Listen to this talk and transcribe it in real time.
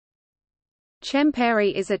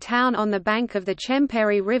Chemperi is a town on the bank of the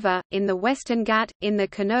Chemperi River, in the Western Ghat, in the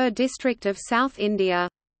Kannur district of South India.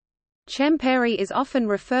 Chemperi is often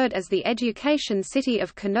referred as the education city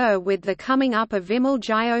of Kannur with the coming up of Vimal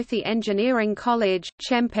Jyothi Engineering College,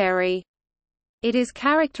 Chemperi. It is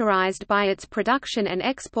characterized by its production and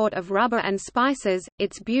export of rubber and spices,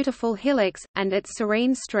 its beautiful hillocks, and its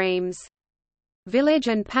serene streams. Village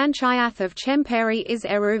and Panchayath of Chemperi is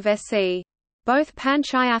Eruvesi. Both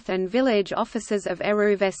Panchayath and village offices of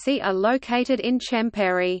Eruvesi are located in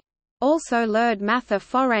Chemperi. Also Lurd Matha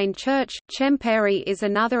Forain Church, Chemperi is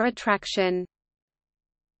another attraction.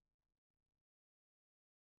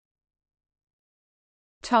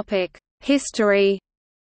 History.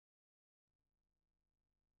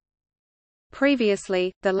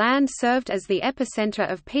 Previously, the land served as the epicenter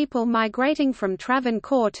of people migrating from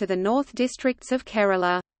Travancore to the north districts of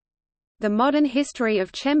Kerala. The modern history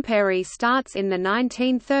of Chemperi starts in the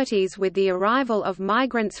 1930s with the arrival of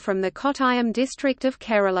migrants from the Kottayam district of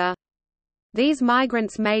Kerala. These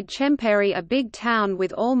migrants made Chemperi a big town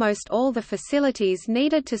with almost all the facilities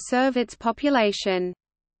needed to serve its population.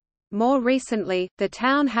 More recently, the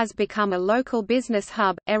town has become a local business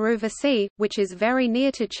hub. Eruvesi, which is very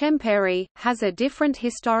near to Chemperi, has a different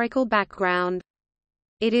historical background.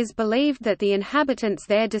 It is believed that the inhabitants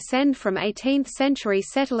there descend from 18th-century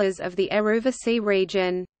settlers of the Eruvesi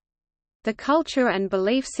region. The culture and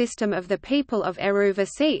belief system of the people of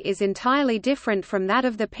Eruvesi is entirely different from that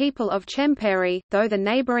of the people of Chemperi, though the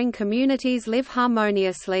neighboring communities live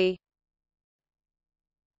harmoniously.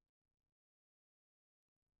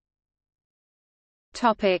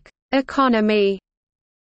 Economy.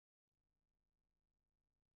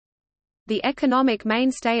 The economic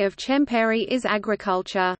mainstay of Chemperi is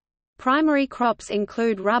agriculture. Primary crops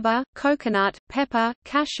include rubber, coconut, pepper,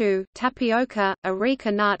 cashew, tapioca, areca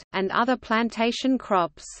nut, and other plantation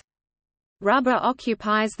crops. Rubber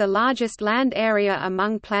occupies the largest land area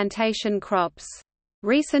among plantation crops.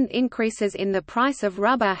 Recent increases in the price of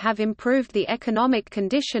rubber have improved the economic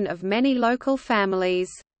condition of many local families.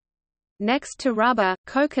 Next to rubber,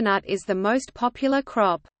 coconut is the most popular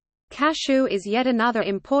crop. Cashew is yet another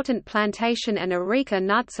important plantation and areca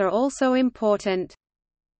nuts are also important.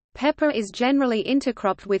 Pepper is generally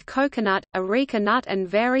intercropped with coconut, areca nut and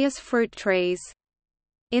various fruit trees.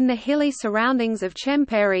 In the hilly surroundings of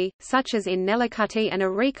Chemperi, such as in Nelakutty and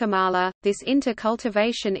Arekamala, this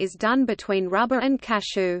intercultivation is done between rubber and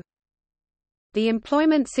cashew. The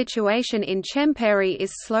employment situation in Chemperi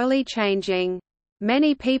is slowly changing.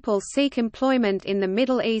 Many people seek employment in the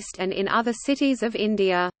Middle East and in other cities of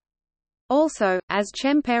India. Also, as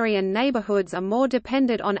Chemperian neighborhoods are more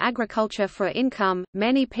dependent on agriculture for income,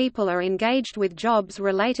 many people are engaged with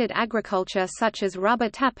jobs-related agriculture such as rubber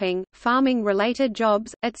tapping, farming-related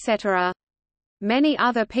jobs, etc. Many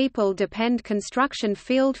other people depend construction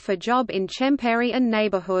field for job in Chemperi and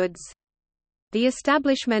neighborhoods. The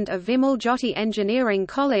establishment of Vimal Jyothi Engineering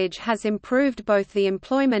College has improved both the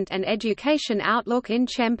employment and education outlook in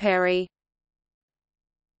Chemperi.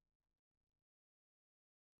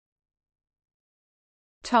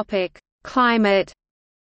 Climate.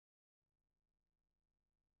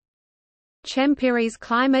 Chemperi's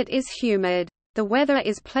climate is humid. The weather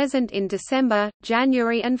is pleasant in December,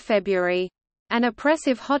 January and February. An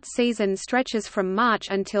oppressive hot season stretches from March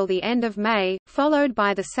until the end of May, followed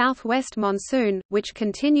by the southwest monsoon, which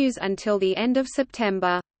continues until the end of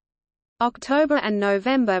September. October and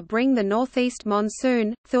November bring the northeast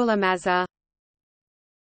monsoon, Thulamasa.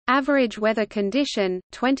 Average weather condition,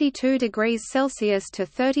 22 degrees Celsius to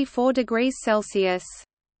 34 degrees Celsius.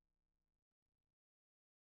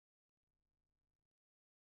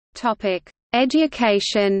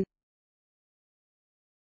 Education.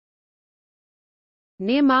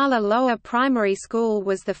 Nirmala Lower Primary School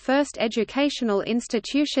was the first educational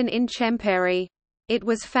institution in Chemperi. It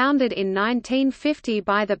was founded in 1950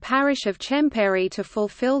 by the parish of Chemperi to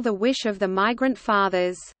fulfill the wish of the migrant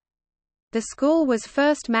fathers. The school was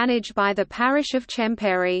first managed by the parish of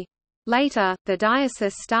Chemperi. Later, the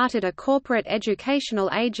diocese started a corporate educational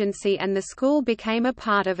agency and the school became a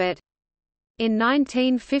part of it. In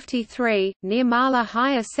 1953, Nirmala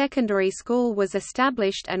Higher Secondary School was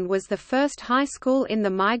established and was the first high school in the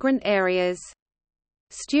migrant areas.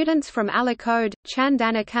 Students from Alakode,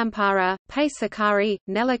 Chandanakampara, Paisakari,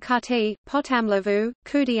 Nelakutty, Potamlavu,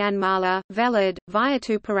 Kudiyanmala, Velad,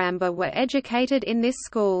 Vayatuparamba were educated in this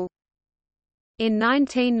school. In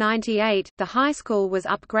 1998, the high school was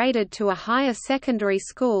upgraded to a higher secondary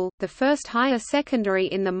school, the first higher secondary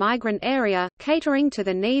in the migrant area, catering to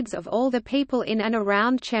the needs of all the people in and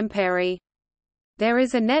around Chemperi. There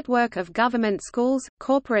is a network of government schools,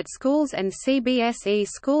 corporate schools and CBSE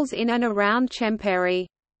schools in and around Chemperi.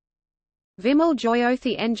 Vimal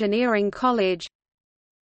Jyothi Engineering College.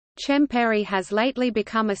 Chemperi has lately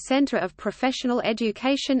become a centre of professional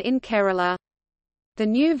education in Kerala. The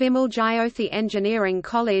new Vimal Jyothi Engineering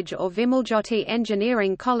College or Vimaljyoti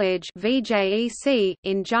Engineering College (VJEC)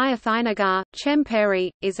 in Jayathinagar, Chemperi,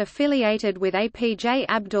 is affiliated with APJ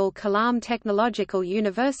Abdul Kalam Technological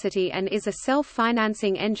University and is a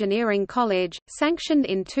self-financing engineering college, sanctioned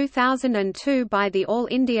in 2002 by the All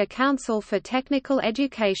India Council for Technical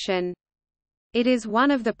Education. It is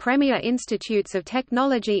one of the premier institutes of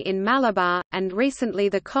technology in Malabar, and recently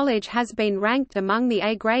the college has been ranked among the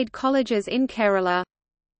A-grade colleges in Kerala.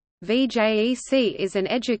 VJEC is an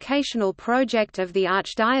educational project of the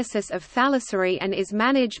Archdiocese of Thalassery and is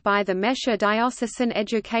managed by the Mesha Diocesan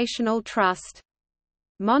Educational Trust.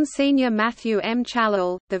 Monsignor Matthew M.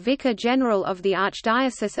 Chalal, the Vicar General of the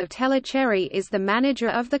Archdiocese of Tellicherry, is the manager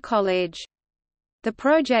of the college. The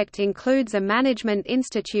project includes a management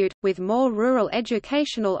institute, with more rural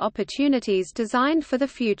educational opportunities designed for the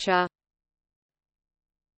future.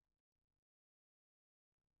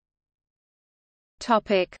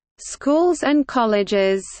 Schools and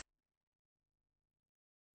colleges.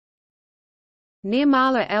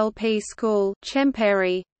 Nirmala LP School,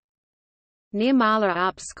 Chemperi. Nirmala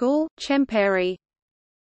UP School, Chemperi.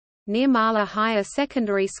 Nirmala Higher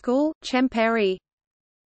Secondary School, Chemperi.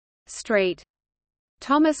 St.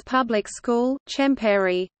 Thomas Public School,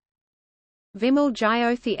 Chemperi. Vimal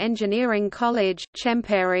Jyothi Engineering College,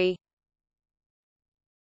 Chemperi.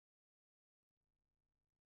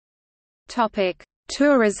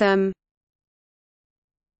 Tourism.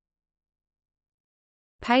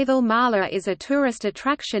 Paithal Mala is a tourist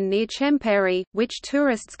attraction near Chemperi, which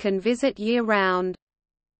tourists can visit year-round.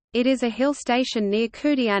 It is a hill station near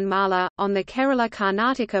Kudiyanmala, on the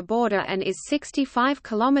Kerala-Karnataka border and is 65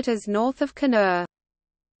 km north of Kannur.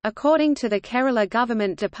 According to the Kerala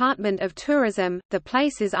Government Department of Tourism, the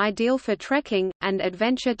place is ideal for trekking, and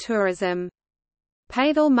adventure tourism.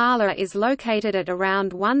 Paithal Mala is located at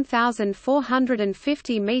around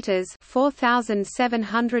 1,450 metres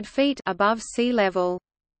 (4,700 feet) above sea level.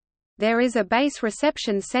 There is a base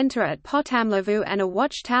reception centre at Pottamlavu and a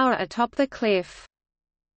watchtower atop the cliff.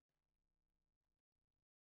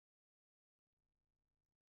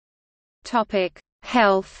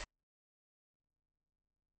 Health.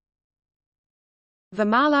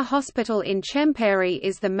 Vimala Hospital in Chemperi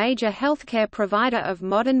is the major healthcare provider of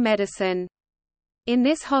modern medicine. In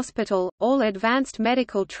this hospital, all advanced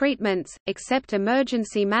medical treatments, except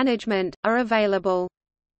emergency management, are available.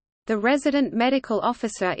 The resident medical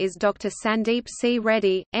officer is Dr. Sandeep C.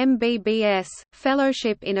 Reddy, MBBS,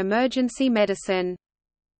 Fellowship in Emergency Medicine.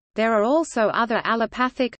 There are also other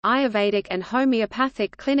allopathic, Ayurvedic and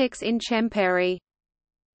homeopathic clinics in Chemperi.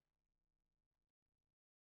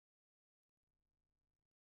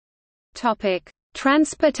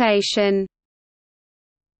 Transportation.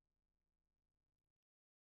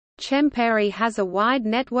 Chemperi has a wide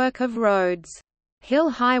network of roads.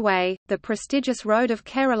 Hill Highway, the prestigious road of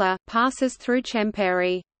Kerala, passes through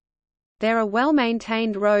Chemperi. There are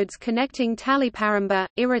well-maintained roads connecting Taliparamba,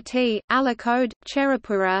 Irati, Alakode,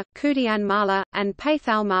 Cherupura, Kudiyanmala, and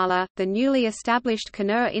Paithalmala. The newly established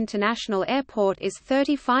Kannur International Airport is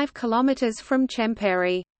 35 km from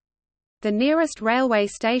Chemperi. The nearest railway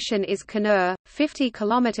station is Kannur, 50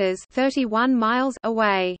 km (31 miles)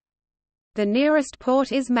 away. The nearest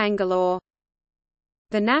port is Mangalore.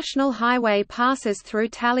 The national highway passes through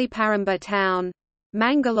Taliparamba town.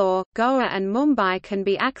 Mangalore, Goa and Mumbai can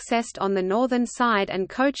be accessed on the northern side and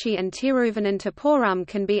Kochi and Tiruvananthapuram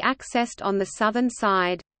can be accessed on the southern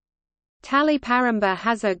side. Taliparamba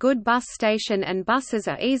has a good bus station and buses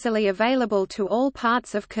are easily available to all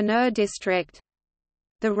parts of Kannur district.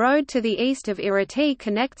 The road to the east of Irati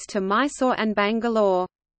connects to Mysore and Bangalore.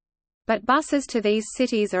 But buses to these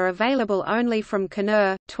cities are available only from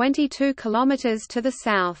Kannur, 22 km to the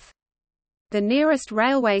south. The nearest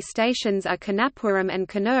railway stations are Kannapuram and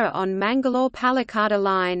Kannur on Mangalore-Palakkad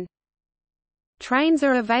line. Trains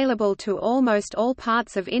are available to almost all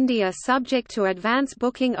parts of India subject to advance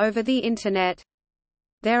booking over the Internet.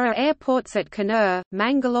 There are airports at Kannur,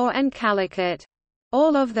 Mangalore and Calicut.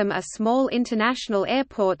 All of them are small international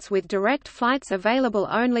airports with direct flights available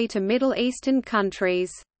only to Middle Eastern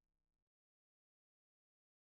countries.